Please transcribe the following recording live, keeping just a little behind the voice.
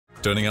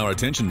Turning our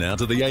attention now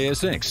to the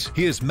ASX,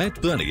 here's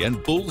Matt Birney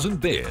and Bulls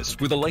and Bears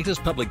with the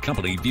latest public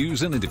company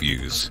views and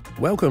interviews.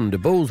 Welcome to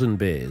Bulls and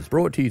Bears,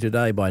 brought to you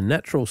today by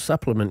natural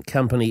supplement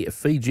company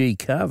Fiji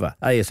Kava,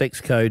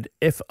 ASX code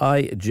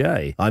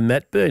FIJ. I'm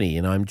Matt Birney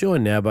and I'm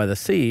joined now by the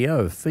CEO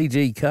of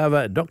Fiji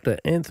Kava, Dr.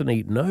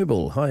 Anthony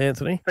Noble. Hi,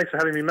 Anthony. Thanks for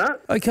having me,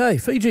 Matt. Okay,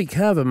 Fiji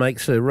Kava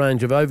makes a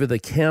range of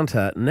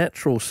over-the-counter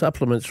natural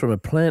supplements from a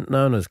plant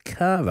known as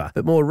kava,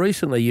 but more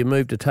recently you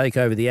moved to take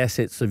over the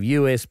assets of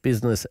US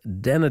business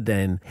Cannabidiol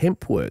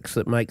Hempworks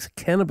that makes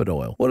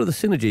Cannabidiol. What are the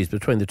synergies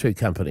between the two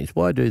companies?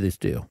 Why do this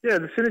deal? Yeah,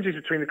 the synergies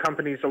between the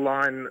companies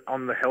align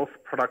on the health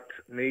product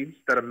needs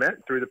that are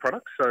met through the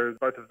products. So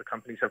both of the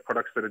companies have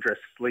products that address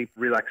sleep,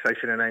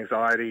 relaxation and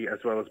anxiety, as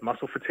well as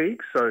muscle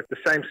fatigue. So the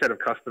same set of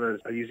customers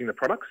are using the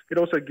products. It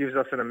also gives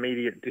us an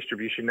immediate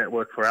distribution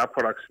network for our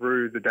products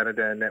through the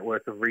Danadan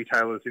network of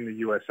retailers in the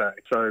USA.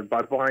 So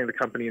by buying the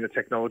company and the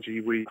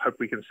technology, we hope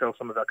we can sell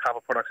some of our kava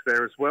products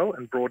there as well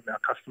and broaden our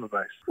customer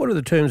base. What are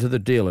the terms of the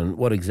deal and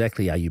what exactly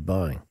are you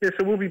buying? Yeah,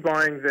 so we'll be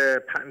buying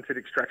their patented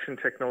extraction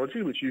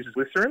technology, which uses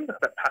glycerin.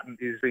 That patent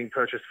is being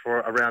purchased for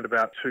around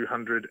about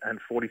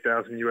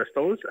 $240,000 US,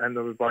 and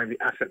then we're buying the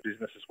asset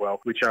business as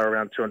well, which are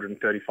around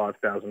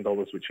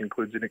 $235,000, which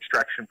includes an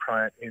extraction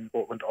plant in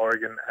Portland,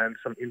 Oregon, and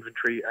some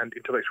inventory and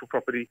intellectual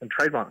property and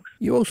trademarks.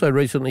 You also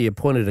recently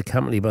appointed a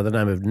company by the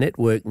name of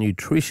Network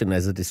Nutrition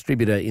as a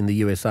distributor in the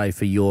USA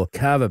for your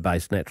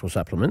kava-based natural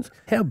supplements.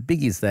 How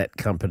big is that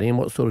company and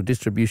what sort of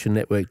distribution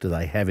network do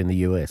they have in the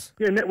US?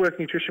 Yeah, Network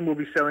Nutrition will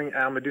be selling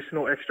our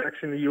medicinal extracts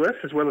in the US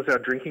as well as our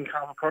drinking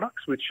kava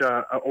products, which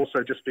are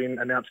also just been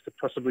announced to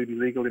possibly be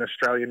legal in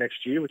Australia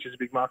next year, which is a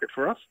big market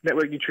for us.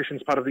 Network Nutrition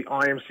is part of the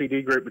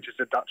IMCD group, which is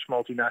a Dutch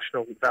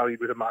multinational valued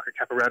with a market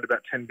cap around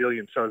about 10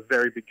 billion. So a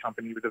very big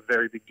company with a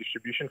very big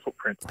distribution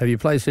footprint. Have you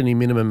placed any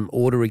minimum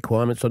order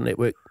requirements on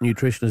Network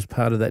Nutrition as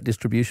part of that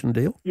distribution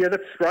deal? Yeah,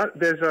 that's right.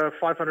 There's a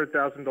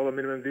 $500,000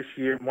 minimum this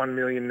year, $1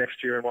 million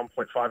next year and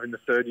 1.5 in the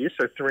third year.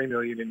 So $3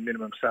 million in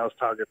minimum sales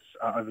targets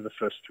over the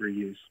first 3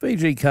 years.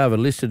 Fiji Kava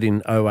listed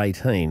in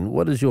 2018.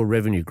 What has your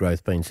revenue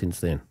growth been since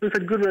then? We've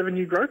had good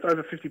revenue growth,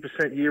 over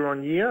 50% year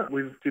on year.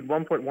 We did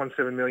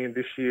 $1.17 million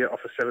this year off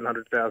a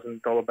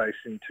 $700,000 base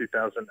in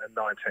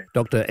 2019.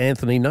 Dr.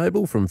 Anthony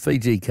Noble from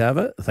Fiji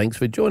Kava, thanks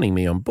for joining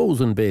me on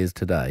Bulls and Bears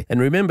today. And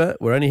remember,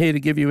 we're only here to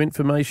give you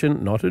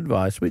information, not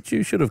advice, which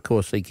you should of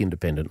course seek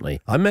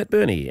independently. I'm Matt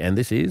Birney and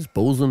this is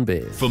Bulls and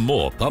Bears. For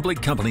more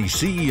public company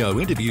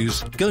CEO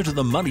interviews, go to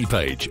the Money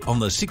page on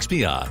the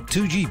 6PR,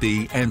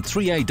 2GB and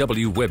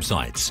 3AW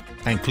websites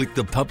and click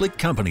the Public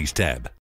Companies tab.